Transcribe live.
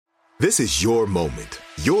This is your moment,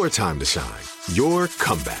 your time to shine, your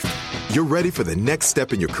comeback. You're ready for the next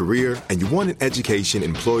step in your career, and you want an education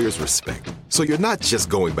employers respect. So you're not just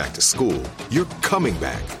going back to school, you're coming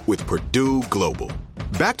back with Purdue Global.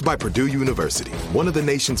 Backed by Purdue University, one of the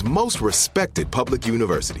nation's most respected public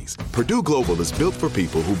universities, Purdue Global is built for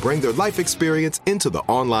people who bring their life experience into the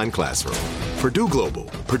online classroom. Purdue Global,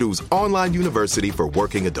 Purdue's online university for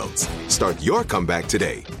working adults. Start your comeback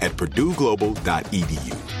today at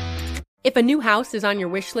purdueglobal.edu. If a new house is on your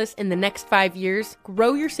wish list in the next 5 years,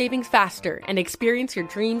 grow your savings faster and experience your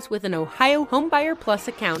dreams with an Ohio Homebuyer Plus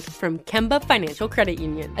account from Kemba Financial Credit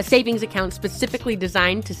Union. A savings account specifically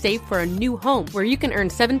designed to save for a new home, where you can earn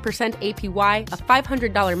 7% APY, a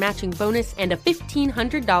 $500 matching bonus, and a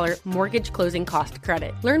 $1,500 mortgage closing cost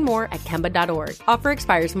credit. Learn more at Kemba.org. Offer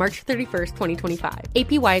expires March 31st, 2025.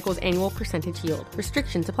 APY equals annual percentage yield.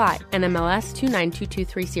 Restrictions apply. NMLS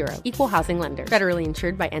 292230. Equal housing lender. Federally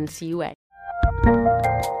insured by NCUA.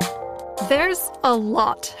 There's a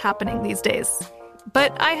lot happening these days,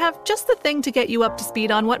 but I have just the thing to get you up to speed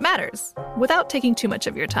on what matters, without taking too much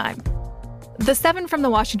of your time. The 7 from the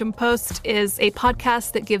Washington Post is a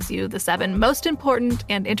podcast that gives you the 7 most important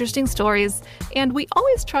and interesting stories, and we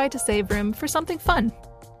always try to save room for something fun.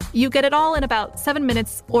 You get it all in about 7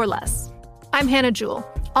 minutes or less. I'm Hannah Jewell.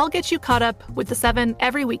 I'll get you caught up with the 7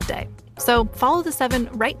 every weekday, so follow the 7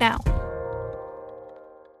 right now.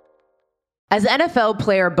 As NFL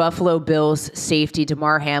player Buffalo Bills safety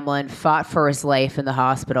Damar Hamlin fought for his life in the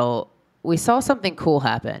hospital, we saw something cool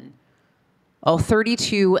happen. All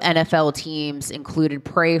 32 NFL teams included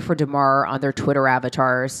Pray for Damar on their Twitter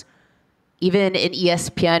avatars. Even an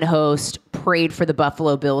ESPN host prayed for the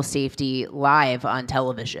Buffalo Bills safety live on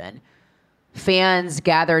television. Fans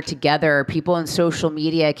gathered together, people in social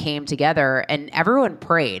media came together, and everyone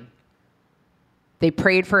prayed. They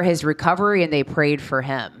prayed for his recovery and they prayed for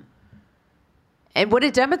him. And what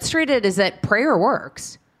it demonstrated is that prayer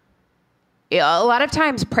works. A lot of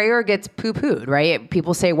times prayer gets poo-pooed, right?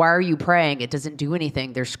 People say, why are you praying? It doesn't do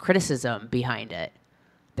anything. There's criticism behind it.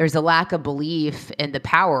 There's a lack of belief in the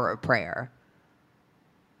power of prayer.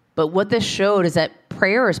 But what this showed is that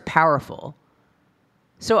prayer is powerful.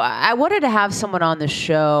 So I wanted to have someone on the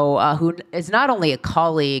show who is not only a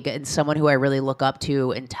colleague and someone who I really look up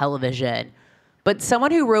to in television, but someone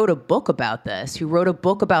who wrote a book about this, who wrote a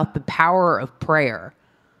book about the power of prayer,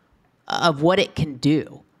 of what it can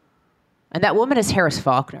do. And that woman is Harris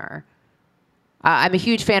Faulkner. I'm a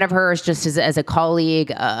huge fan of hers just as a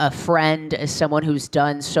colleague, a friend, as someone who's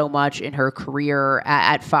done so much in her career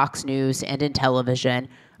at Fox News and in television.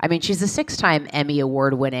 I mean, she's a 6-time Emmy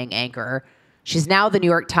Award-winning anchor. She's now the New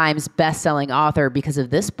York Times best-selling author because of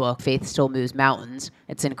this book, Faith Still Moves Mountains.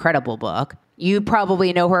 It's an incredible book. You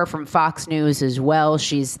probably know her from Fox News as well.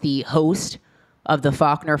 She's the host of the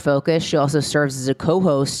Faulkner Focus. She also serves as a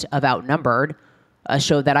co-host of Outnumbered, a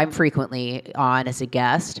show that I'm frequently on as a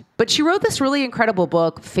guest. But she wrote this really incredible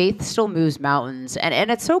book, Faith Still Moves Mountains.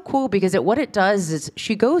 And it's so cool because what it does is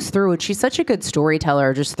she goes through, and she's such a good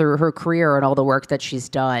storyteller just through her career and all the work that she's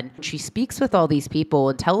done. She speaks with all these people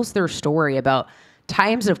and tells their story about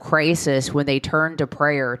times of crisis when they turn to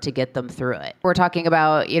prayer to get them through it. We're talking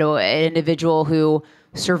about, an individual who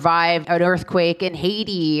survived an earthquake in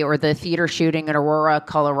Haiti or the theater shooting in Aurora,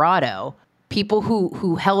 Colorado. People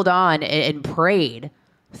who held on and prayed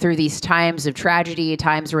through these times of tragedy,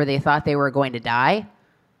 times where they thought they were going to die,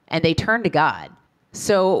 and they turned to God.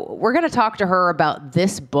 So we're going to talk to her about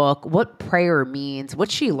this book, what prayer means, what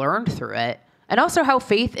she learned through it, and also how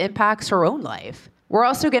faith impacts her own life. We're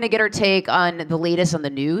also going to get her take on the latest on the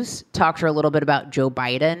news, talk to her a little bit about Joe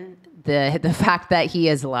Biden, the fact that he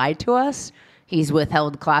has lied to us, he's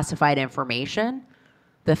withheld classified information,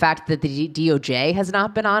 the fact that the DOJ has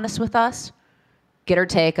not been honest with us, get her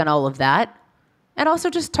take on all of that, and also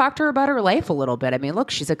just talk to her about her life a little bit. I mean, look,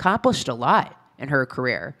 she's accomplished a lot in her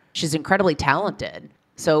career. She's incredibly talented.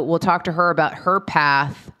 So we'll talk to her about her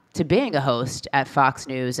path to being a host at Fox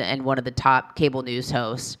News and one of the top cable news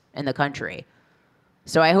hosts in the country.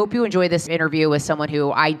 So I hope you enjoy this interview with someone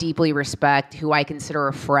who I deeply respect, who I consider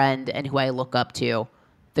a friend, and who I look up to,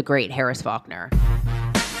 the great Harris Faulkner.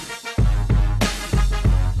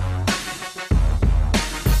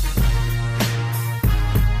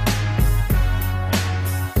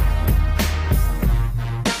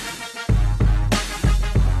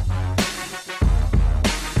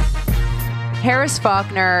 Harris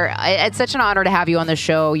Faulkner, it's such an honor to have you on the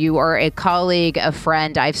show. You are a colleague, a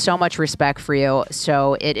friend. I have so much respect for you.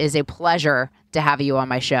 So it is a pleasure to have you on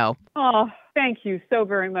my show. Oh, thank you so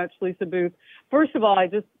very much, Lisa Booth. First of all, I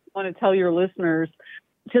just want to tell your listeners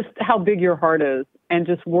just how big your heart is and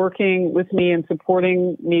just working with me and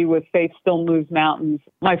supporting me with Faith Still Moves Mountains,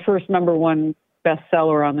 my first #1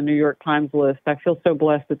 bestseller on the New York Times list. I feel so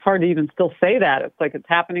blessed. It's hard to even still say that. It's like it's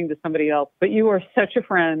happening to somebody else. But you are such a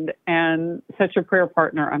friend and such a prayer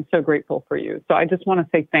partner. I'm so grateful for you. So I just want to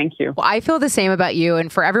say thank you. Well, I feel the same about you.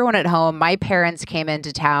 And for everyone at home, my parents came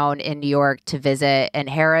into town in New York to visit, and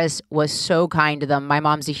Harris was so kind to them. My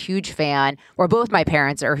mom's a huge fan, or both my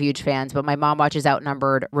parents are huge fans, but my mom watches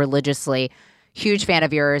Outnumbered religiously. Huge fan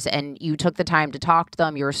of yours, and you took the time to talk to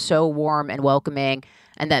them. You were so warm and welcoming.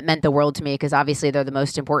 And that meant the world to me because obviously they're the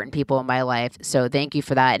most important people in my life. So thank you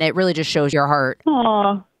for that. And it really just shows your heart.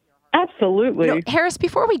 Aw, absolutely. You know, Harris,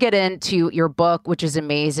 before we get into your book, which is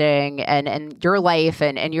amazing, and your life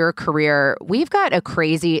and your career, we've got a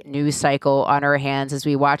crazy news cycle on our hands as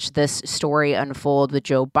we watch this story unfold with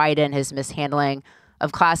Joe Biden, his mishandling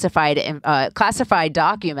of classified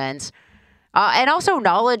documents, and also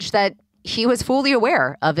knowledge that he was fully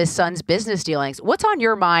aware of his son's business dealings. What's on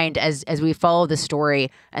your mind as we follow the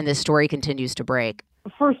story and this story continues to break?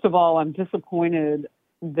 First of all, I'm disappointed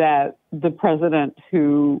that the president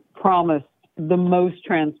who promised the most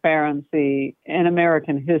transparency in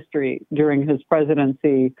American history during his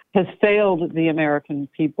presidency has failed the American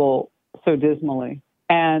people so dismally.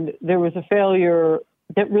 And there was a failure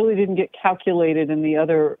that really didn't get calculated in the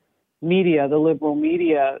other media, the liberal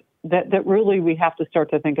media, that really we have to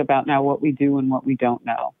start to think about now what we do and what we don't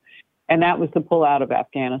know. And that was the pullout of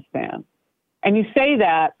Afghanistan. And you say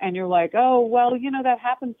that and you're like, oh, well, that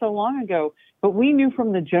happened so long ago. But we knew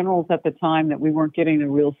from the generals at the time that we weren't getting the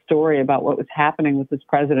real story about what was happening with this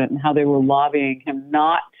president and how they were lobbying him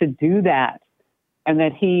not to do that. And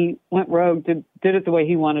that he went rogue, did it the way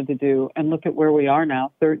he wanted to do. And look at where we are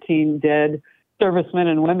now, 13 dead servicemen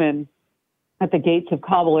and women at the gates of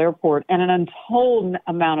Kabul airport, and an untold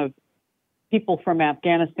amount of people from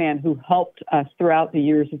Afghanistan who helped us throughout the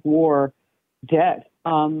years of war dead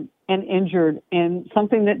and injured in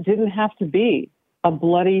something that didn't have to be a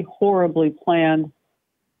bloody, horribly planned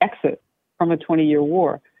exit from a 20-year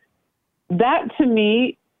war. That, to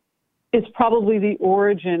me, is probably the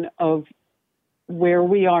origin of where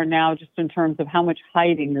we are now, just in terms of how much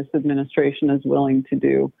hiding this administration is willing to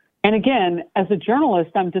do. And again, as a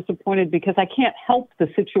journalist, I'm disappointed because I can't help the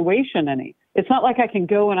situation any. It's not like I can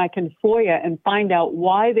go and I can FOIA and find out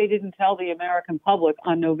why they didn't tell the American public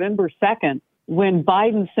on November 2nd when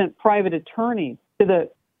Biden sent private attorneys to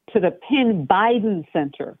the Penn Biden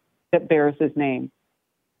Center that bears his name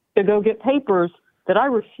to go get papers that I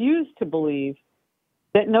refuse to believe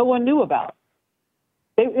that no one knew about.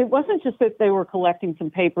 It wasn't just that they were collecting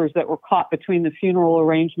some papers that were caught between the funeral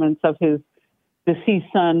arrangements of his deceased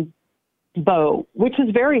son, Beau, which is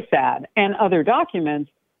very sad, and other documents.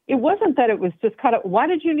 It wasn't that it was just cut up. Why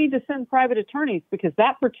did you need to send private attorneys? Because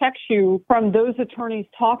that protects you from those attorneys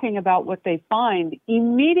talking about what they find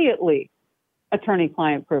immediately,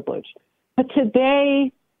 attorney-client privilege. But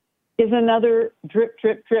today is another drip,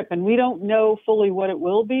 drip, drip, and we don't know fully what it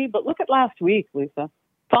will be. But look at last week, Lisa.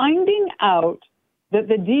 Finding out that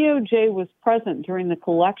the DOJ was present during the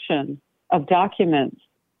collection of documents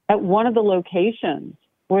at one of the locations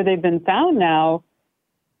where they've been found now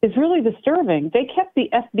is really disturbing. They kept the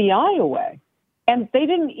FBI away, and they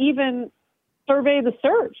didn't even survey the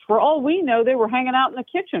search. For all we know, they were hanging out in the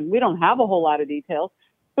kitchen. We don't have a whole lot of details.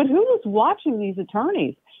 But who was watching these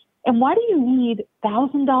attorneys? And why do you need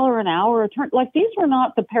 $1,000 an hour attorney? Like, these were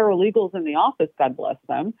not the paralegals in the office, God bless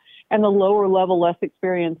them, and the lower level, less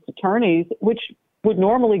experienced attorneys, which would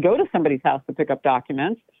normally go to somebody's house to pick up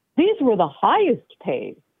documents. These were the highest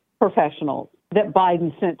paid professionals that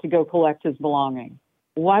Biden sent to go collect his belongings.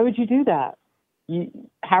 Why would you do that?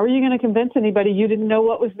 How are you going to convince anybody you didn't know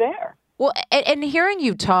what was there? Well, and hearing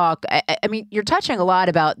you talk, I mean, you're touching a lot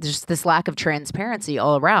about just this lack of transparency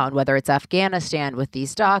all around, whether it's Afghanistan with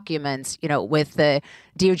these documents, with the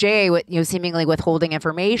DOJ, seemingly withholding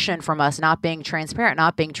information from us, not being transparent,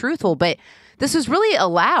 not being truthful. But this was really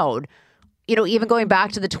allowed, even going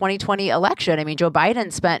back to the 2020 election. I mean, Joe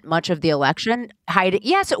Biden spent much of the election hiding.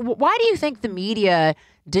 Yeah, so why do you think the media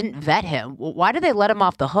didn't vet him? Why did they let him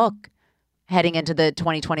off the hook heading into the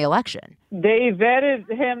 2020 election? They vetted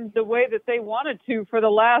him the way that they wanted to for the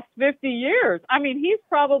last 50 years. I mean, he's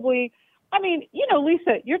probably,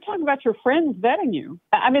 Lisa, you're talking about your friends vetting you.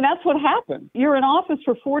 I mean, that's what happened. You're in office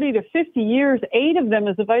for 40 to 50 years, 8 of them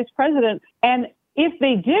as a vice president. And if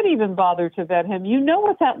they did even bother to vet him, you know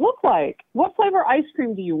what that looked like. What flavor ice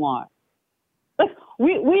cream do you want? Like,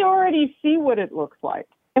 we already see what it looks like.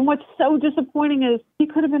 And what's so disappointing is he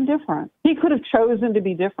could have been different. He could have chosen to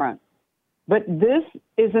be different. But this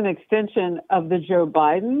is an extension of the Joe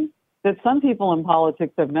Biden that some people in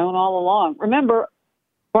politics have known all along. Remember,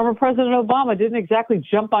 Former President Obama didn't exactly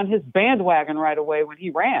jump on his bandwagon right away when he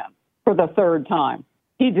ran for the third time.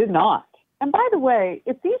 He did not. And by the way,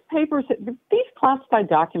 if these classified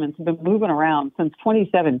documents have been moving around since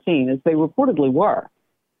 2017, as they reportedly were,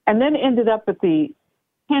 and then ended up at the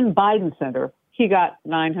Penn Biden Center, he got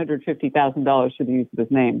 $950,000 for the use of his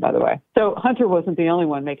name, by the way. So Hunter wasn't the only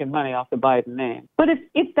one making money off the Biden name. But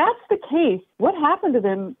if that's the case, what happened to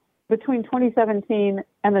them between 2017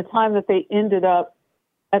 and the time that they ended up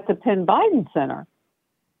at the Penn Biden Center?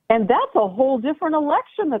 And that's a whole different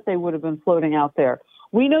election that they would have been floating out there.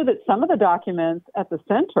 We know that some of the documents at the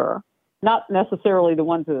center, not necessarily the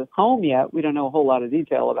ones at his home yet, we don't know a whole lot of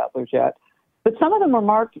detail about those yet, but some of them were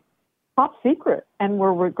marked top secret and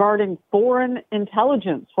were regarding foreign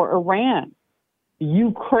intelligence for Iran,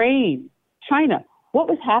 Ukraine, China. What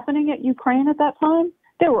was happening at Ukraine at that time?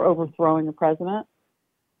 They were overthrowing the president.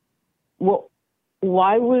 Well,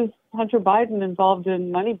 why was Hunter Biden involved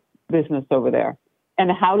in money business over there?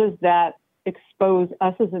 And how does that expose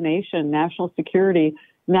us as a nation, national security,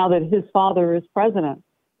 now that his father is president?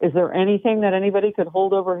 Is there anything that anybody could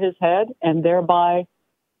hold over his head and thereby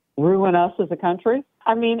ruin us as a country?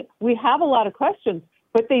 I mean, we have a lot of questions,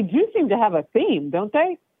 but they do seem to have a theme, don't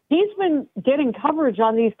they? He's been getting coverage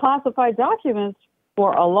on these classified documents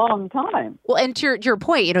for a long time. Well, and to your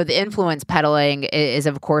point, the influence peddling is,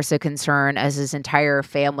 of course, a concern, as his entire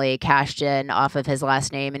family cashed in off of his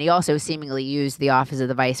last name. And he also seemingly used the office of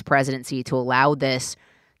the vice presidency to allow this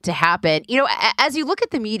to happen. As you look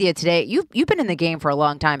at the media today, you've been in the game for a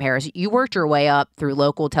long time, Harris. You worked your way up through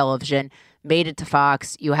local television, made it to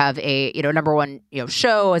Fox. You have a number one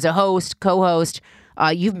show as a host, co-host.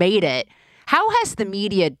 You've made it. How has the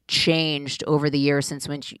media changed over the years since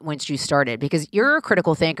once you started? Because you're a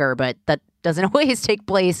critical thinker, but that doesn't always take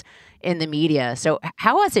place in the media. So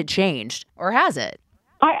how has it changed, or has it?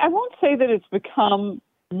 I won't say that it's become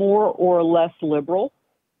more or less liberal,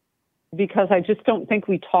 because I just don't think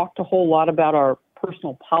we talked a whole lot about our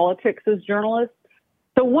personal politics as journalists.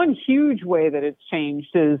 So one huge way that it's changed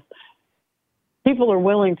is people are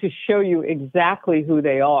willing to show you exactly who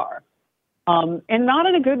they are, and not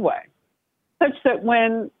in a good way, such that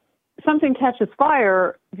when something catches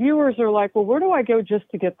fire, viewers are like, well, where do I go just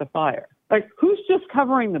to get the fire? Like, who's just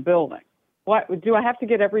covering the building? What do I have to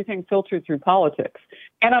get everything filtered through politics?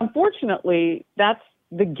 And unfortunately, that's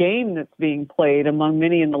the game that's being played among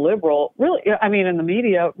many in the in the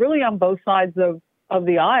media, really on both sides of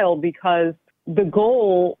the aisle, because the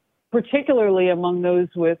goal, particularly among those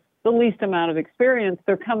with the least amount of experience,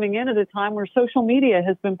 they're coming in at a time where social media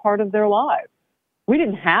has been part of their lives. We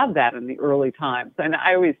didn't have that in the early times. And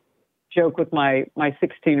I always joke with my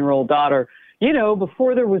 16-year-old daughter,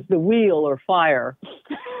 before there was the wheel or fire,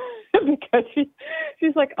 because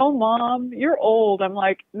she's like, oh, Mom, you're old. I'm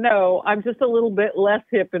like, no, I'm just a little bit less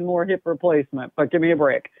hip and more hip replacement, but give me a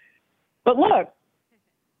break. But look,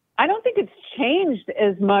 I don't think it's changed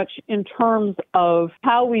as much in terms of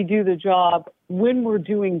how we do the job when we're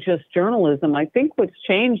doing just journalism. I think what's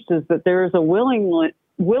changed is that there is a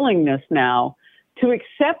willingness now to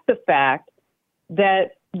accept the fact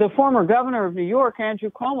that the former governor of New York,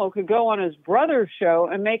 Andrew Cuomo, could go on his brother's show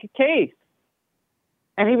and make a case.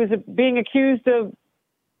 And he was being accused of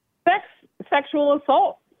sexual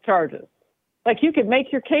assault charges. Like, you could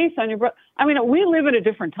make your case on your brother. I mean, we live at a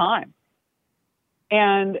different time.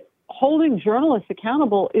 And holding journalists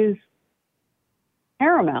accountable is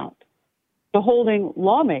paramount to holding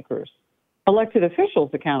lawmakers, elected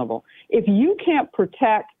officials accountable. If you can't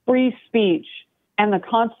protect free speech and the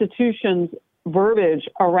Constitution's verbiage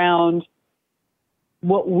around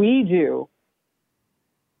what we do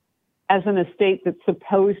as an estate that's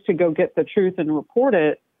supposed to go get the truth and report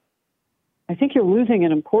it, I think you're losing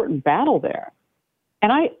an important battle there.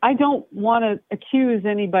 And I don't want to accuse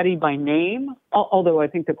anybody by name, although I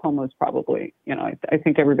think that Cuomo's probably, I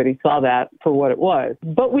think everybody saw that for what it was.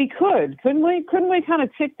 But we couldn't we? Couldn't we kind of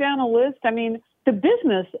tick down a list? I mean, the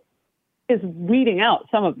business is weeding out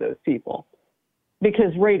some of those people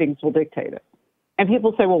because ratings will dictate it. And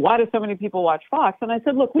people say, well, why do so many people watch Fox? And I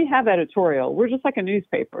said, look, we have editorial. We're just like a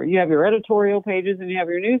newspaper. You have your editorial pages and you have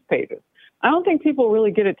your news pages. I don't think people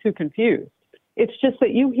really get it too confused. It's just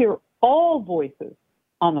that you hear all voices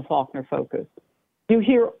on the Faulkner Focus. You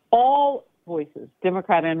hear all voices,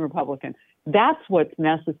 Democrat and Republican. That's what's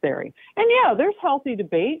necessary. And yeah, there's healthy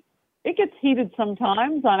debate. It gets heated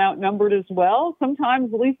sometimes on Outnumbered as well.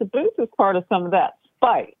 Sometimes Lisa Booth is part of some of that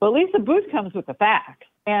fight. But Lisa Booth comes with the facts.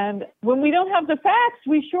 And when we don't have the facts,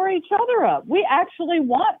 we shore each other up. We actually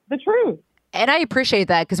want the truth. And I appreciate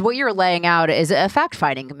that, because what you're laying out is a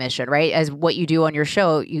fact-finding mission, right? As what you do on your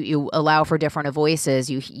show, you allow for different voices,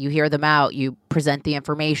 you hear them out, you present the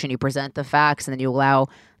information, you present the facts, and then you allow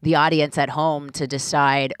the audience at home to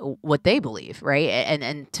decide what they believe, right?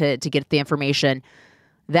 And to get the information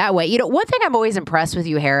that way. One thing I'm always impressed with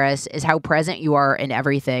you, Harris, is how present you are in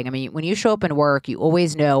everything. I mean, when you show up in work, you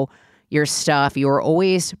always know your stuff. You are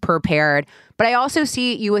always prepared. But I also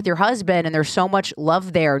see you with your husband, and there's so much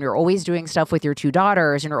love there, and you're always doing stuff with your two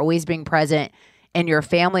daughters, and you're always being present in your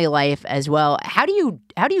family life as well. How do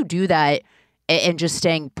you do that and just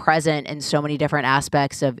staying present in so many different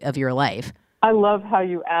aspects of your life? I love how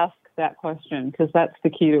you ask that question, because that's the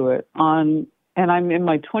key to it. And I'm in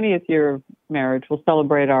my 20th year of marriage. We'll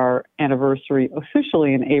celebrate our anniversary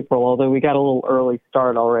officially in April, although we got a little early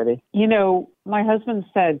start already. My husband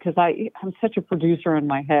said, because I'm such a producer in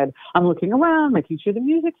my head, I'm looking around, making sure the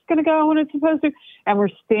music's going to go when it's supposed to. And we're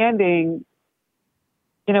standing,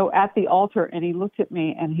 at the altar, and he looked at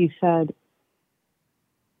me and he said,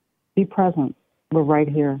 be present. We're right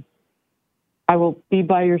here. I will be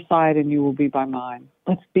by your side and you will be by mine.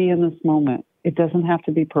 Let's be in this moment. It doesn't have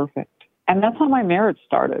to be perfect. And that's how my marriage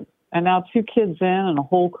started. And now 2 kids in and a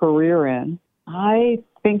whole career in. I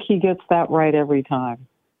think he gets that right every time.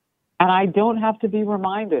 And I don't have to be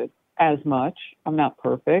reminded as much. I'm not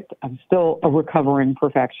perfect. I'm still a recovering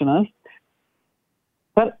perfectionist.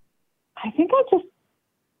 But I think I just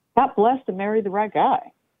got blessed to marry the right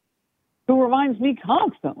guy who reminds me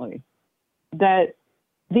constantly that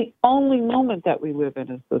the only moment that we live in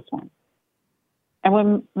is this one. And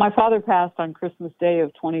when my father passed on Christmas Day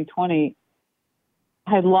of 2020,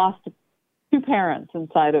 I had lost 2 parents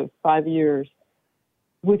inside of 5 years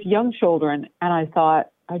with young children. And I thought,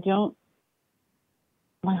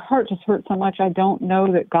 my heart just hurt so much. I don't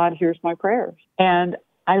know that God hears my prayers. And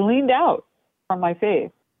I leaned out from my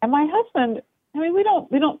faith. And my husband, we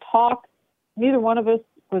don't talk. Neither one of us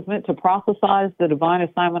was meant to prophesize. The divine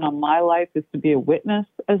assignment on my life is to be a witness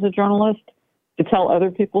as a journalist, to tell other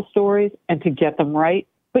people's stories and to get them right.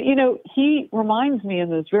 But, he reminds me in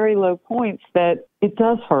those very low points that it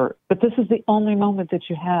does hurt, but this is the only moment that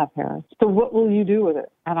you have, Harris. So what will you do with it?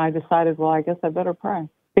 And I decided, well, I guess I better pray,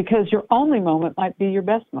 because your only moment might be your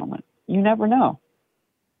best moment. You never know.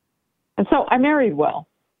 And so I married well.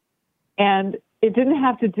 And it didn't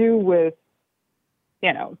have to do with,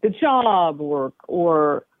 the job work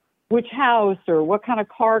or which house or what kind of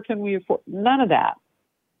car can we afford. None of that.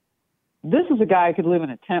 This is a guy I could live in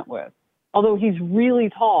a tent with, although he's really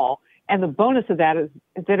tall. And the bonus of that is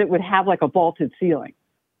that it would have like a vaulted ceiling.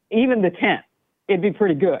 Even the tent, it'd be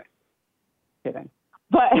pretty good. Kidding.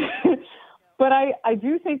 But I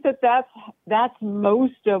do think that that's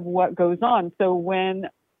most of what goes on. So when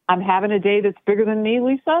I'm having a day that's bigger than me,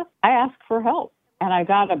 Lisa, I ask for help. And I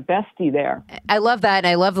got a bestie there. I love that. And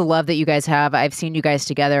I love the love that you guys have. I've seen you guys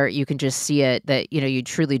together. You can just see it, that, you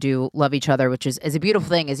truly do love each other, which is a beautiful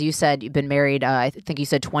thing. As you said, you've been married, I think you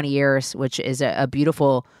said 20 years, which is a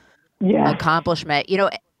beautiful accomplishment.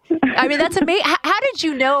 That's amazing. How did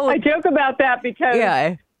you know? I joke about that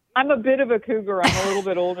because I'm a bit of a cougar. I'm a little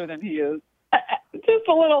bit older than he is. Just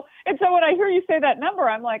a little. And so when I hear you say that number,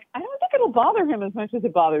 I'm like, I don't think it'll bother him as much as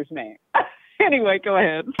it bothers me. Anyway, go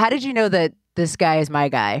ahead. How did you know that this guy is my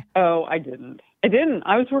guy? Oh, I didn't.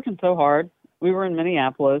 I was working so hard. We were in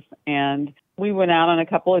Minneapolis, and we went out on a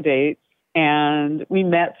couple of dates, and we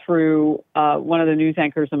met through one of the news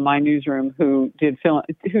anchors in my newsroom who did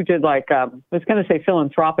like, I was going to say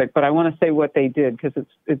philanthropic, but I want to say what they did because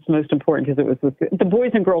it's most important, because it was with the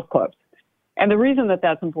Boys and Girls Clubs. And the reason that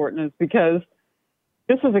that's important is because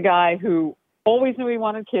this was a guy who always knew he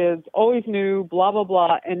wanted kids, always knew, blah, blah,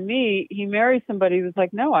 blah. And he married somebody who's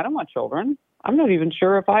like, no, I don't want children. I'm not even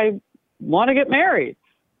sure if I want to get married.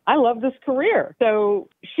 I love this career. So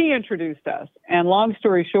she introduced us. And long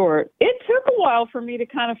story short, it took a while for me to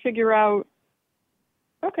kind of figure out,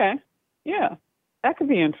 okay, yeah, that could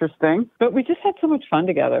be interesting. But we just had so much fun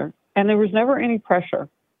together. And there was never any pressure.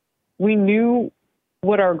 We knew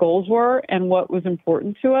what our goals were and what was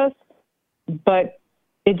important to us, but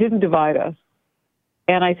it didn't divide us.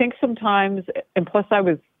 And I think sometimes, and plus I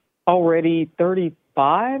was already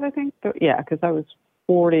 35, I think. Yeah, because I was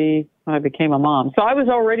 40 when I became a mom. So I was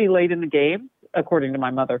already late in the game, according to my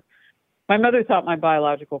mother. My mother thought my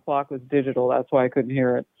biological clock was digital. That's why I couldn't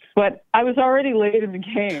hear it. But I was already late in the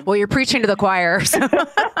game. Well, you're preaching to the choir.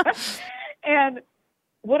 And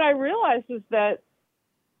what I realized is that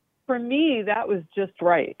for me, that was just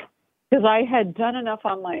right. Because I had done enough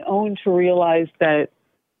on my own to realize that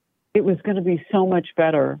it was going to be so much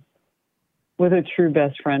better with a true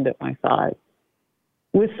best friend at my side,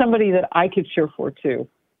 with somebody that I could cheer for too.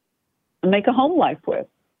 make a home life with,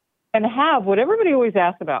 and have what everybody always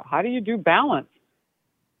asks about. How do you do balance?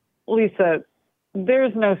 Lisa,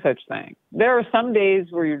 there's no such thing. There are some days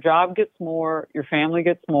where your job gets more, your family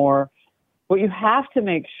gets more. What you have to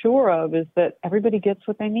make sure of is that everybody gets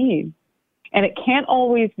what they need. And it can't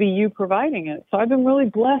always be you providing it. So I've been really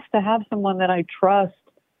blessed to have someone that I trust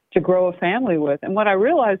to grow a family with. And what I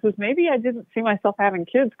realized was maybe I didn't see myself having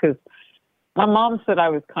kids because my mom said I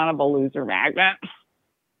was kind of a loser magnet.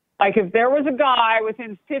 Like if there was a guy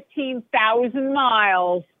within 15,000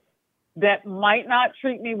 miles that might not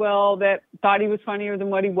treat me well, that thought he was funnier than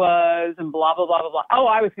what he was, and blah, blah, blah, blah, blah. Oh,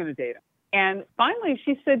 I was going to date him. And finally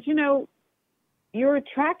she said, you're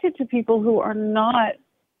attracted to people who are not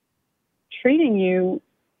treating you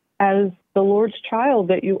as the Lord's child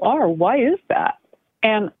that you are. Why is that?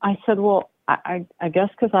 And I said, well, I guess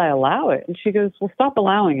because I allow it. And she goes, well, stop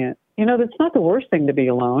allowing it. That's not the worst thing to be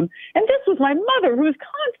alone. And this was my mother who was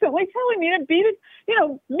constantly telling me to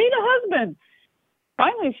meet a husband.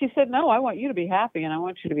 Finally, she said, no, I want you to be happy and I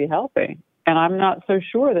want you to be healthy. And I'm not so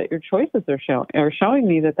sure that your choices are showing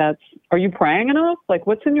me are you praying enough? Like,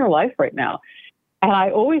 what's in your life right now? And I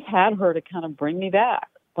always had her to kind of bring me back.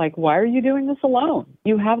 Like, why are you doing this alone?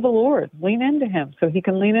 You have the Lord. Lean into him so he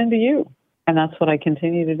can lean into you. And that's what I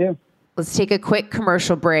continue to do. Let's take a quick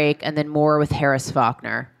commercial break and then more with Harris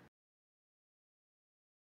Faulkner.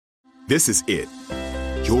 This is it.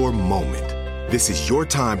 Your moment. This is your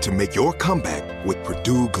time to make your comeback with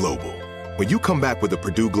Purdue Global. When you come back with a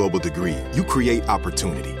Purdue Global degree, you create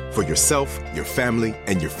opportunity for yourself, your family,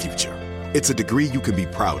 and your future. It's a degree you can be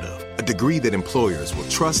proud of, a degree that employers will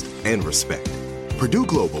trust and respect. Purdue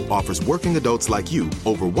Global offers working adults like you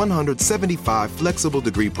over 175 flexible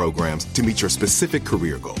degree programs to meet your specific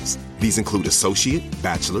career goals. These include associate,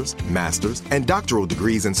 bachelor's, master's, and doctoral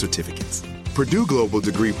degrees and certificates. Purdue Global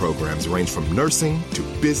degree programs range from nursing to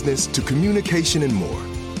business to communication and more.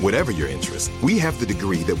 Whatever your interest, we have the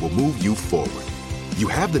degree that will move you forward. You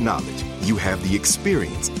have the knowledge, you have the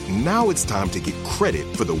experience. Now it's time to get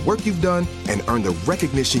credit for the work you've done and earn the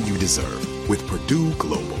recognition you deserve with Purdue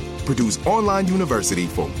Global, Purdue's online university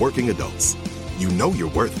for working adults. You know you're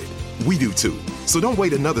worth it. We do too. So don't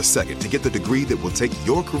wait another second to get the degree that will take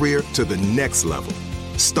your career to the next level.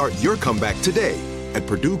 Start your comeback today at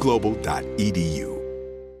purdueglobal.edu.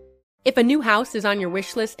 If a new house is on your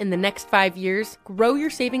wish list in the next 5 years, grow your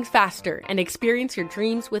savings faster and experience your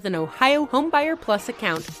dreams with an Ohio Homebuyer Plus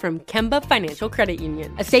account from Kemba Financial Credit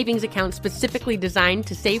Union. A savings account specifically designed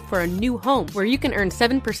to save for a new home where you can earn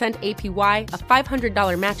 7% APY, a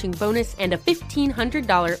 $500 matching bonus, and a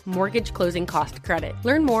 $1,500 mortgage closing cost credit.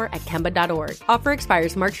 Learn more at Kemba.org. Offer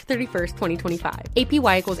expires March 31st, 2025.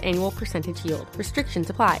 APY equals annual percentage yield. Restrictions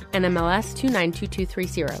apply. NMLS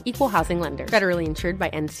 292230. Equal housing lender. Federally insured by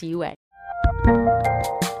NCUA.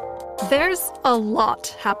 There's a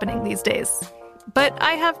lot happening these days, but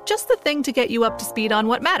I have just the thing to get you up to speed on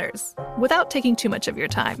what matters without taking too much of your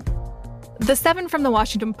time. The 7 from the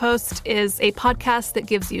Washington Post is a podcast that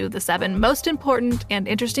gives you the 7 most important and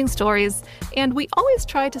interesting stories, and we always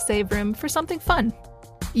try to save room for something fun.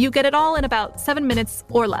 You get it all in about 7 minutes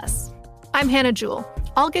or less. I'm Hannah Jewell.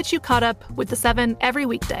 I'll get you caught up with the 7 every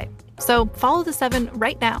weekday. So follow the 7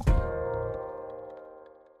 right now.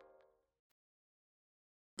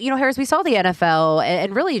 Harris, we saw the NFL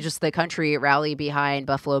and really just the country rally behind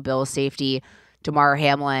Buffalo Bills safety Damar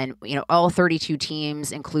Hamlin. All 32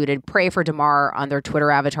 teams included Pray for Damar on their Twitter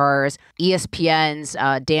avatars. ESPN's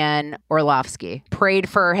Dan Orlovsky prayed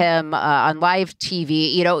for him on live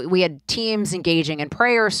TV. We had teams engaging in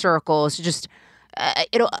prayer circles, just,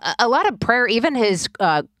 a lot of prayer. Even his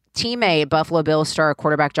teammate, Buffalo Bills star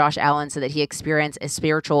quarterback Josh Allen, said that he experienced a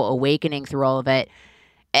spiritual awakening through all of it.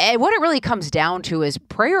 And what it really comes down to is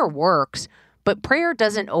prayer works, but prayer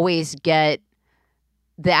doesn't always get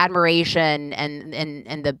the admiration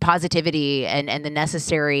and the positivity and the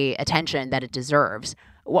necessary attention that it deserves.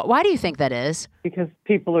 Why do you think that is? Because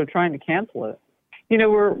people are trying to cancel it.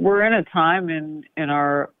 We're in a time in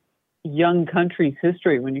our young country's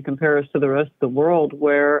history, when you compare us to the rest of the world,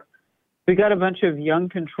 where we got a bunch of young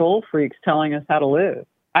control freaks telling us how to live.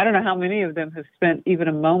 I don't know how many of them have spent even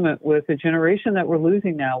a moment with a generation that we're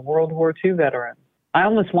losing now, World War II veterans. I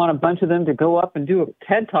almost want a bunch of them to go up and do a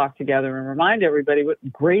TED Talk together and remind everybody what the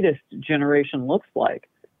greatest generation looks like.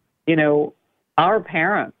 Our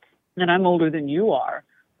parents, and I'm older than you are,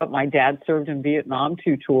 but my dad served in Vietnam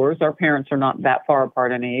 2 tours. Our parents are not that far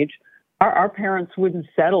apart in age. Our parents wouldn't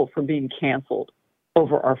settle for being canceled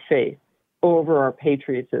over our faith, or over our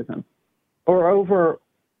patriotism, or over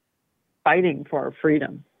fighting for our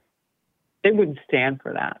freedom. They wouldn't stand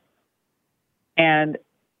for that. And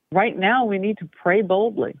right now we need to pray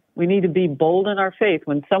boldly. We need to be bold in our faith.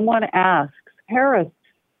 When someone asks, Harris,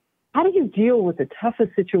 how do you deal with the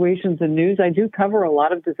toughest situations in news? I do cover a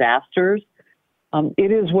lot of disasters.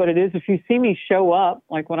 It is what it is. If you see me show up,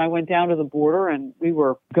 like when I went down to the border and we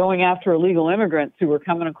were going after illegal immigrants who were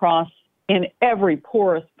coming across in every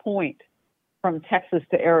porous point from Texas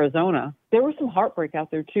to Arizona, there was some heartbreak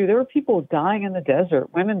out there too. There were people dying in the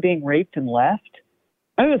desert, women being raped and left.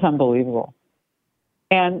 It was unbelievable.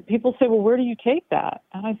 And people say, well, where do you take that?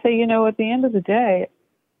 And I say, at the end of the day,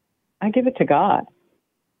 I give it to God.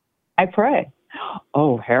 I pray.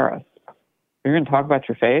 Oh, Harris, you're going to talk about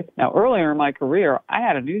your faith? Now, earlier in my career, I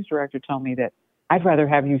had a news director tell me that I'd rather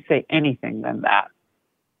have you say anything than that.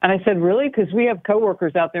 And I said, really? Because we have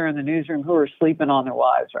coworkers out there in the newsroom who are sleeping on their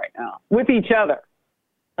wives right now with each other.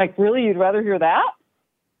 Like, really? You'd rather hear that?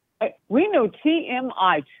 We know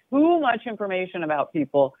TMI, too much information about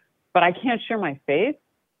people, but I can't share my faith.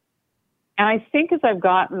 And I think as I've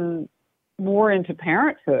gotten more into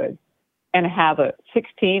parenthood and have a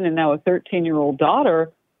 16 and now a 13-year-old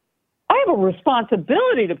daughter, I have a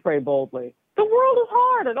responsibility to pray boldly. The world is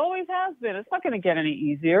hard. It always has been. It's not going to get any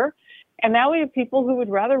easier. And now we have people who would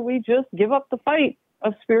rather we just give up the fight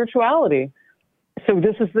of spirituality. So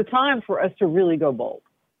this is the time for us to really go bold.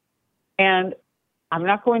 And I'm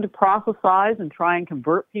not going to prophesize and try and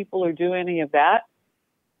convert people or do any of that.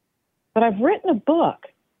 But I've written a book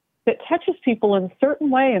that touches people in a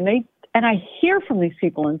certain way, and I hear from these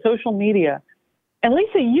people in social media. And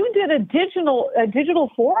Lisa, you did a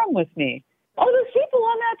digital forum with me. All those people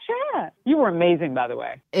on that chat. You were amazing, by the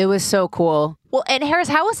way. It was so cool. Well, and Harris,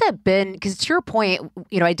 how has that been? Because to your point,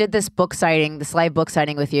 I did this live book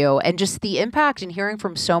signing with you, and just the impact and hearing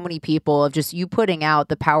from so many people of just you putting out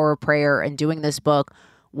the power of prayer and doing this book,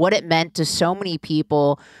 what it meant to so many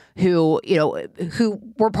people who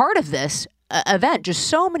were part of this event, just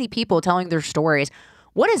so many people telling their stories.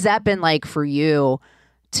 What has that been like for you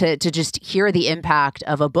to just hear the impact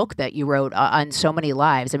of a book that you wrote on so many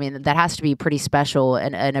lives? I mean, that has to be pretty special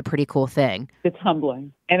and a pretty cool thing. It's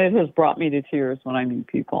humbling. And it has brought me to tears when I meet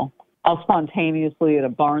people. I'll spontaneously at a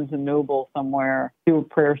Barnes & Noble somewhere do a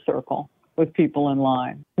prayer circle with people in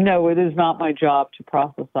line. No, it is not my job to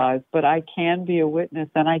prophesize, but I can be a witness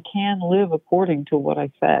and I can live according to what I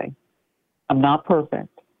say. I'm not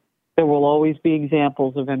perfect. There will always be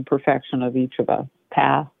examples of imperfection of each of us,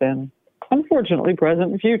 past and unfortunately,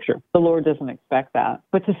 present and future. The Lord doesn't expect that.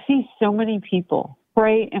 But to see so many people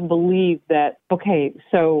pray and believe that, okay,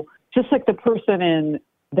 so just like the person in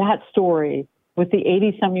that story with the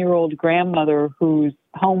 80-some-year-old grandmother whose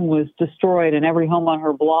home was destroyed and every home on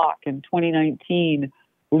her block in 2019,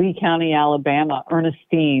 Lee County, Alabama,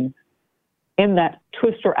 Ernestine, in that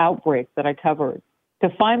Twister outbreak that I covered, to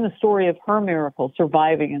find the story of her miracle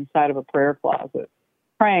surviving inside of a prayer closet.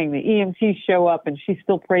 Praying, the EMTs show up and she's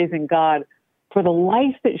still praising God for the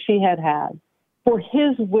life that she had had, for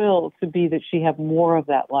his will to be that she have more of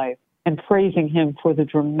that life, and praising him for the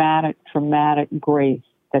dramatic grace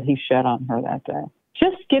that he shed on her that day.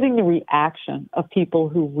 Just getting the reaction of people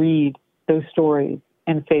who read those stories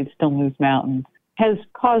and Faith Still Moves Mountains has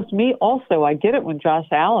caused me also, I get it when Josh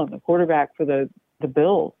Allen, the quarterback for the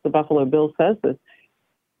Bills, the Buffalo Bills, says this,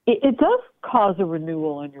 it does cause a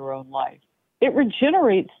renewal in your own life. It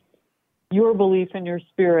regenerates your belief in your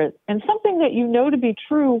spirit and something that you know to be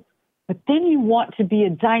true, but then you want to be a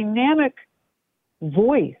dynamic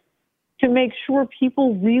voice to make sure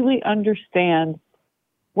people really understand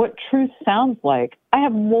what truth sounds like. I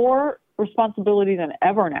have more responsibility than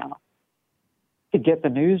ever now to get the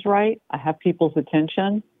news right. I have people's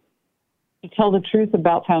attention, to tell the truth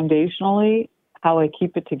about foundationally how I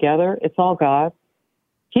keep it together. It's all God.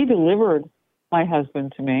 He delivered my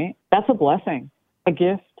husband to me. That's a blessing, a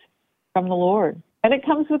gift from the Lord. And it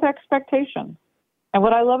comes with expectations. And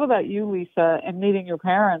what I love about you, Lisa, and meeting your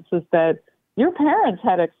parents is that your parents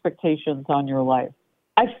had expectations on your life.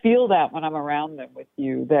 I feel that when I'm around them with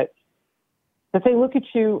you, that they look at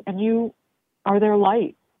you and you are their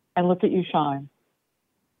light and look at you shine.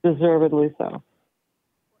 Deservedly so.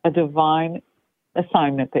 A divine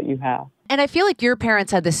assignment that you have. And I feel like your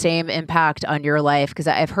parents had the same impact on your life, because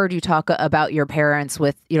I've heard you talk about your parents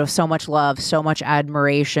with, so much love, so much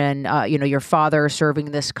admiration, your father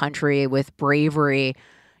serving this country with bravery.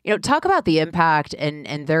 Talk about the impact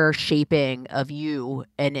and their shaping of you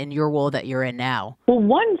and in your role that you're in now. Well,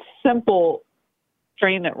 one simple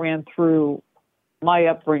strain that ran through my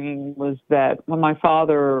upbringing was that when my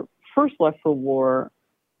father first left for war,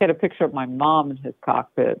 he had a picture of my mom in his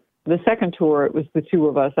cockpit. The second tour, it was the two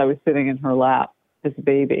of us. I was sitting in her lap as a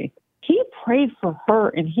baby. He prayed for her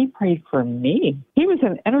and he prayed for me. He was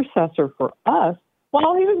an intercessor for us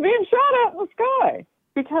while he was being shot at in the sky,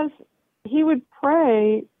 because he would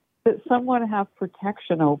pray that someone have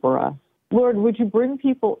protection over us. Lord, would you bring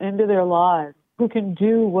people into their lives who can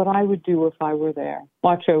do what I would do if I were there?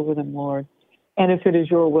 Watch over them, Lord. And if it is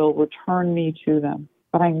your will, return me to them.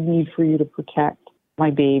 But I need for you to protect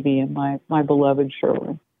my baby and my beloved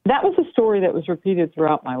Shirley. That was a story that was repeated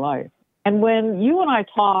throughout my life. And when you and I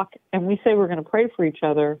talk and we say we're going to pray for each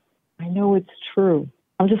other, I know it's true.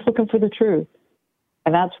 I'm just looking for the truth.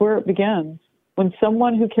 And that's where it begins. When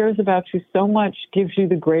someone who cares about you so much gives you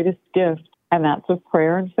the greatest gift, and that's of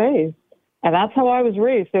prayer and faith. And that's how I was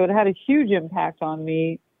raised. So it had a huge impact on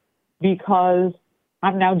me because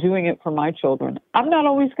I'm now doing it for my children. I'm not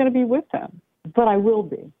always going to be with them, but I will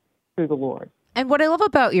be through the Lord. And what I love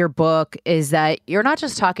about your book is that you're not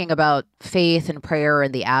just talking about faith and prayer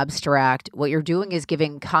in the abstract. What you're doing is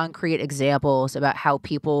giving concrete examples about how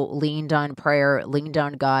people leaned on prayer, leaned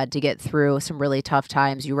on God to get through some really tough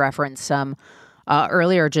times. You referenced some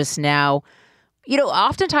earlier just now. You know,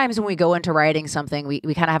 oftentimes when we go into writing something, we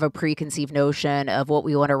kind of have a preconceived notion of what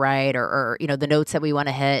we want to write or, you know, the notes that we want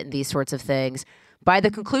to hit and these sorts of things. By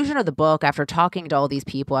the conclusion of the book, after talking to all these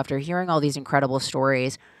people, after hearing all these incredible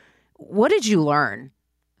stories, what did you learn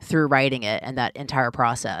through writing it and that entire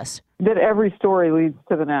process? That every story leads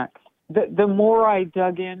to the next. The more I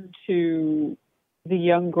dug into the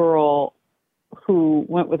young girl who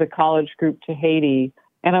went with a college group to Haiti,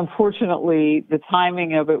 and unfortunately, the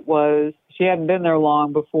timing of it was she hadn't been there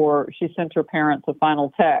long before she sent her parents a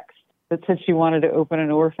final text that said she wanted to open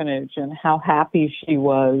an orphanage and how happy she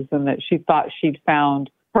was and that she thought she'd found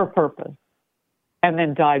her purpose, and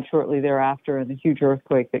then died shortly thereafter in the huge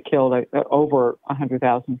earthquake that killed over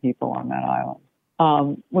 100,000 people on that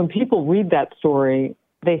island. When people read that story,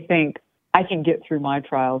 they think, I can get through my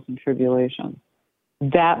trials and tribulations.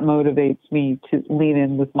 That motivates me to lean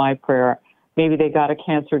in with my prayer. Maybe they got a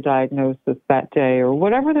cancer diagnosis that day or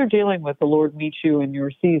whatever they're dealing with, the Lord meets you in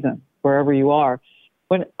your season, wherever you are.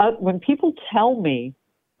 When people tell me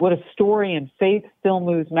what a story in Faith Still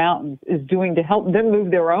Moves Mountains is doing to help them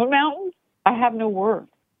move their own mountains, I have no words.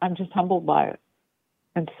 I'm just humbled by it.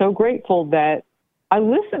 And so grateful that I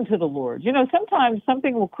listen to the Lord. You know, sometimes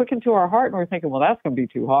something will click into our heart and we're thinking, well, that's going to be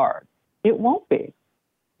too hard. It won't be.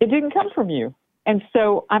 It didn't come from you. And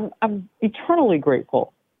so I'm eternally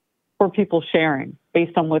grateful for people sharing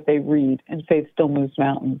based on what they read in Faith Still Moves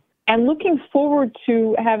Mountains. And looking forward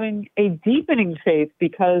to having a deepening faith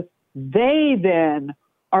because they then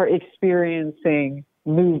are experiencing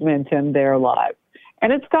movement in their lives.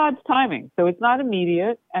 And it's God's timing, so it's not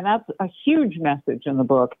immediate. And that's a huge message in the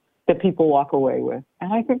book that people walk away with.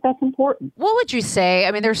 And I think that's important. What would you say?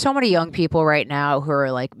 I mean, there's so many young people right now who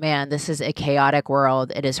are like, man, this is a chaotic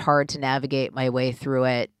world. It is hard to navigate my way through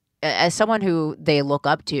it. As someone who they look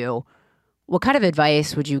up to, what kind of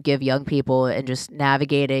advice would you give young people in just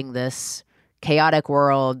navigating this chaotic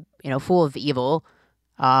world, you know, full of evil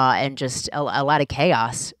and just a lot of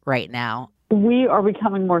chaos right now? We are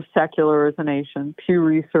becoming more secular as a nation. Pew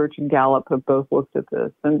Research and Gallup have both looked at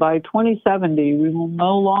this. And by 2070, we will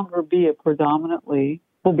no longer be a predominantly,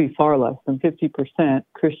 will be far less than 50%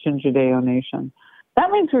 Christian Judeo nation.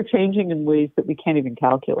 That means we're changing in ways that we can't even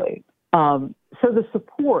calculate. So the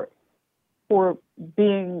support for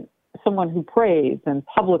being someone who prays and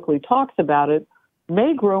publicly talks about it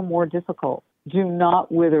may grow more difficult. Do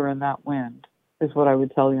not wither in that wind, is what I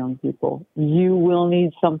would tell young people. You will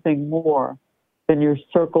need something more than your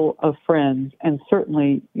circle of friends and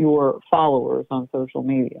certainly your followers on social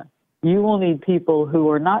media. You will need people who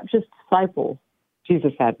are not just disciples.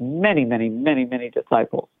 Jesus had many, many, many, many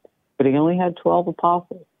disciples, but he only had 12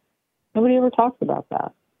 apostles. Nobody ever talks about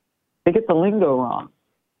that. They get the lingo wrong.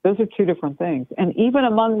 Those are two different things. And even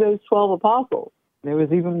among those 12 apostles, there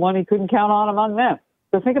was even one he couldn't count on among them.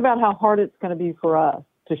 So think about how hard it's going to be for us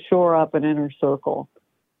to shore up an inner circle,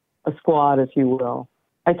 a squad, if you will.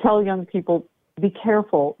 I tell young people, be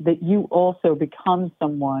careful that you also become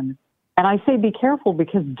someone. And I say be careful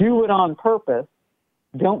because do it on purpose.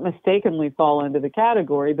 Don't mistakenly fall into the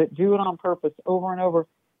category, but do it on purpose over and over.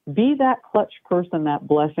 Be that clutch person, that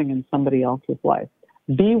blessing in somebody else's life.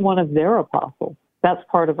 Be one of their apostles. That's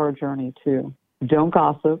part of our journey, too. Don't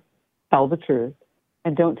gossip, tell the truth,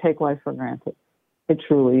 and don't take life for granted. It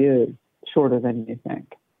truly is shorter than you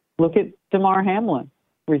think. Look at Damar Hamlin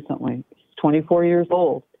recently. He's 24 years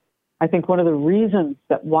old. I think one of the reasons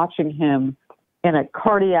that watching him in a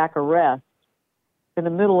cardiac arrest in the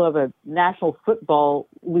middle of a National Football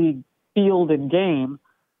League field and game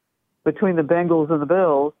between the Bengals and the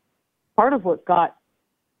Bills, part of what got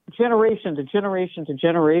generation to generation to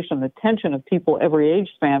generation, the tension of people every age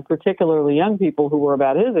span, particularly young people who were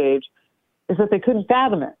about his age, is that they couldn't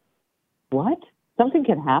fathom it. What? Something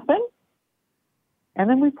can happen? And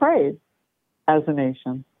then we prayed as a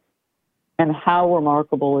nation. And how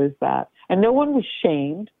remarkable is that? And no one was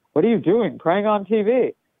shamed. What are you doing, praying on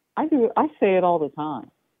TV? I say it all the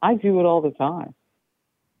time. I do it all the time.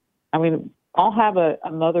 I mean, I'll have a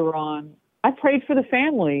mother on. I prayed for the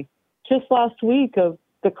family just last week of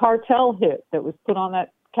the cartel hit that was put on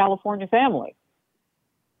that California family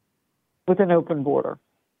with an open border.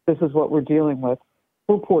 This is what we're dealing with,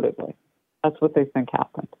 reportedly. That's what they think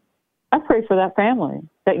happened. I pray for that family,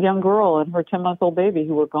 that young girl and her 10-month-old baby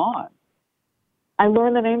who were gone. I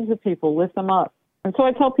learn the names of people, lift them up. And so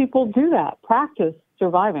I tell people, do that. Practice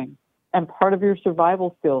surviving. And part of your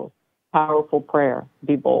survival skills, powerful prayer.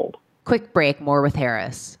 Be bold. Quick break, more with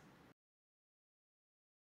Harris.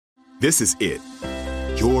 This is it.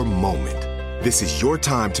 Your moment. This is your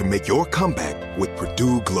time to make your comeback with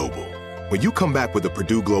Purdue Global. When you come back with a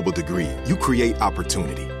Purdue Global degree, you create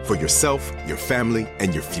opportunity for yourself, your family,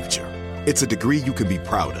 and your future. It's a degree you can be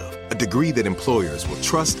proud of, a degree that employers will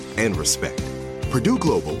trust and respect. Purdue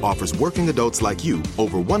Global offers working adults like you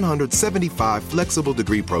over 175 flexible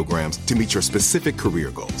degree programs to meet your specific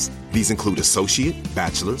career goals. These include associate,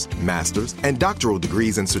 bachelor's, master's, and doctoral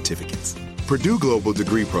degrees and certificates. Purdue Global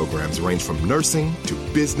degree programs range from nursing to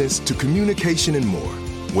business to communication and more.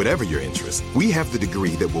 Whatever your interest, we have the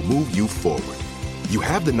degree that will move you forward. You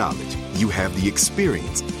have the knowledge, you have the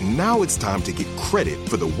experience. Now it's time to get credit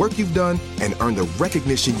for the work you've done and earn the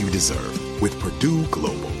recognition you deserve with Purdue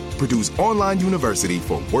Global, Purdue's online university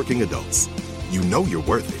for working adults. You know you're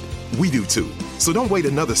worth it. We do too. So don't wait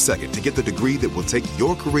another second to get the degree that will take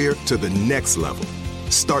your career to the next level.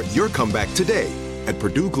 Start your comeback today at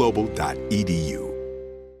purdueglobal.edu.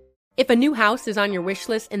 If a new house is on your wish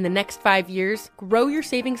list in the next 5 years, grow your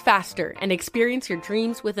savings faster and experience your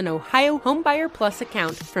dreams with an Ohio Homebuyer Plus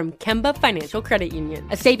account from Kemba Financial Credit Union.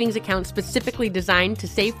 A savings account specifically designed to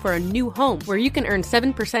save for a new home where you can earn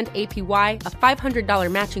 7% APY, a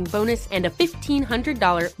 $500 matching bonus, and a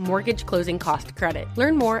 $1,500 mortgage closing cost credit.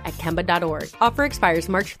 Learn more at Kemba.org. Offer expires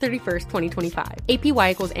March 31st, 2025.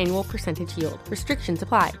 APY equals annual percentage yield. Restrictions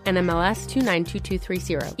apply. NMLS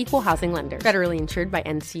 292230. Equal housing lender. Federally insured by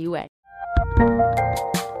NCUA.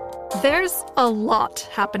 There's a lot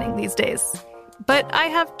happening these days, but I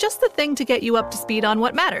have just the thing to get you up to speed on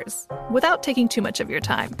what matters without taking too much of your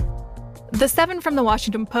time. The 7 from the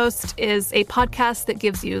Washington Post is a podcast that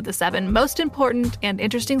gives you the 7 most important and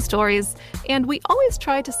interesting stories, and we always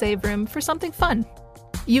try to save room for something fun.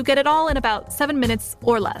 You get it all in about 7 minutes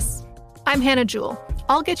or less. I'm Hannah Jewell.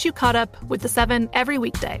 I'll get you caught up with the 7 every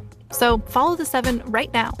weekday. So follow the 7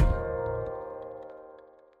 right now.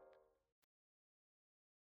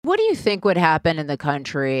 What do you think would happen in the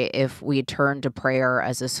country if we turned to prayer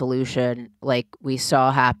as a solution like we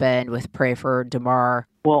saw happen with Pray for Damar?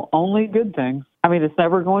 Well, only good things. I mean, it's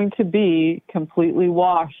never going to be completely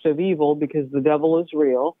washed of evil because the devil is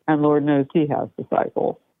real and Lord knows he has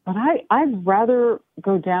disciples. But I'd rather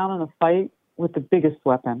go down in a fight with the biggest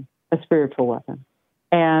weapon, a spiritual weapon.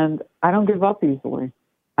 And I don't give up easily.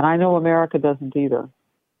 And I know America doesn't either.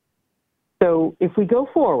 So if we go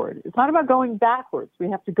forward, it's not about going backwards. We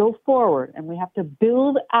have to go forward and we have to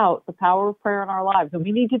build out the power of prayer in our lives. And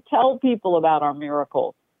we need to tell people about our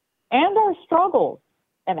miracles and our struggles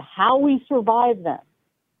and how we survive them.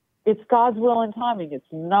 It's God's will and timing. It's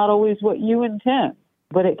not always what you intend,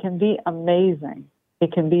 but it can be amazing.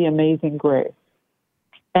 It can be amazing grace.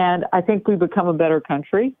 And I think we become a better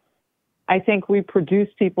country. I think we produce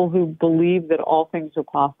people who believe that all things are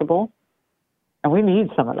possible. And we need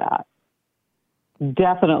some of that.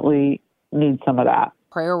 Definitely need some of that.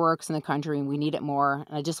 Prayer works in the country and we need it more.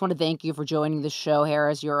 And I just want to thank you for joining the show,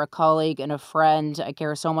 Harris. You're a colleague and a friend. I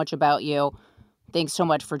care so much about you. Thanks so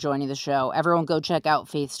much for joining the show. Everyone go check out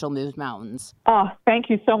Faith Still Moves Mountains. Oh,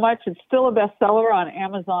 thank you so much. It's still a bestseller on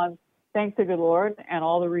Amazon. Thank the good Lord and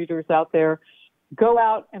all the readers out there. Go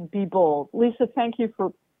out and be bold. Lisa, thank you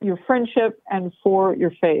for your friendship and for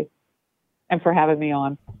your faith and for having me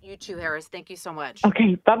on. You too, Harris. Thank you so much.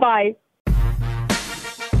 Okay, bye-bye.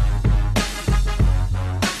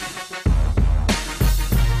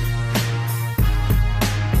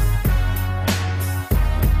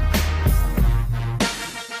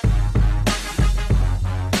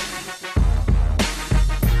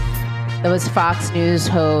 That was Fox News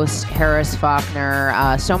host Harris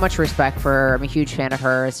Faulkner. So much respect for her. I'm a huge fan of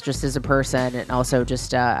hers, just as a person and also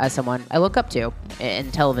just as someone I look up to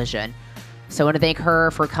in television. So I want to thank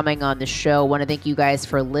her for coming on the show. I want to thank you guys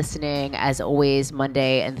for listening, as always,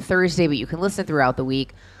 Monday and Thursday, but you can listen throughout the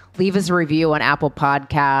week. Leave us a review on Apple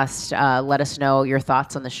Podcasts. Let us know your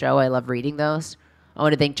thoughts on the show. I love reading those. I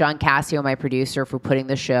want to thank John Cassio, my producer, for putting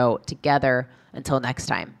the show together. Until next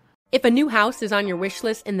time. If a new house is on your wish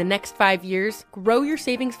list in the next 5 years, grow your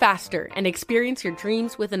savings faster and experience your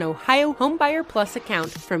dreams with an Ohio Homebuyer Plus account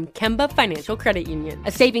from Kemba Financial Credit Union.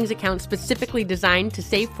 A savings account specifically designed to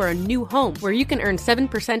save for a new home, where you can earn 7%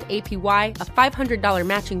 APY, a $500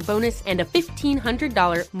 matching bonus, and a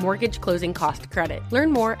 $1,500 mortgage closing cost credit. Learn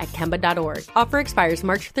more at Kemba.org. Offer expires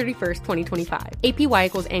March 31st, 2025. APY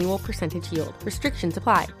equals annual percentage yield. Restrictions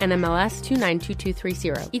apply. NMLS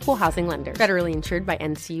 292230. Equal housing lender. Federally insured by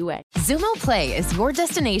NCUA. Xumo Play is your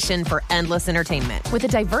destination for endless entertainment. With a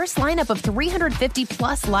diverse lineup of 350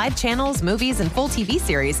 plus live channels, movies, and full TV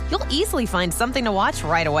series, you'll easily find something to watch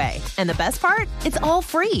right away. And the best part? It's all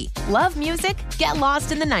free. Love music? Get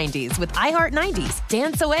lost in the 90s with iHeart 90s,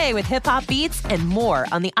 dance away with hip-hop beats, and more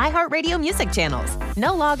on the iHeartRadio music channels.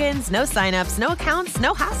 No logins, no signups, no accounts,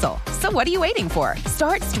 no hassle. So what are you waiting for?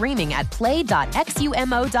 Start streaming at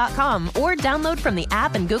play.xumo.com or download from the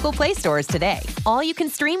app and Google Play stores today. All you can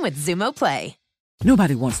stream with Xumo Play.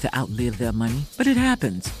 Nobody wants to outlive their money, but it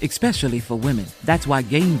happens, especially for women. That's why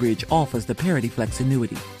Gainbridge offers the Parity Flex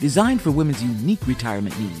annuity, designed for women's unique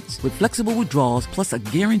retirement needs, with flexible withdrawals plus a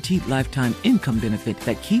guaranteed lifetime income benefit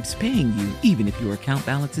that keeps paying you even if your account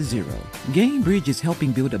balance is zero. Gainbridge is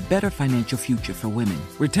helping build a better financial future for women.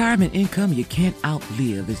 Retirement income you can't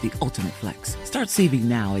outlive is the ultimate flex. Start saving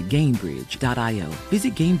now at Gainbridge.io.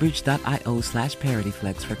 Visit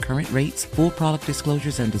Gainbridge.io/ParityFlex for current rates, full product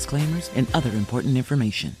disclosures and disclaimers, and other important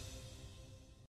information.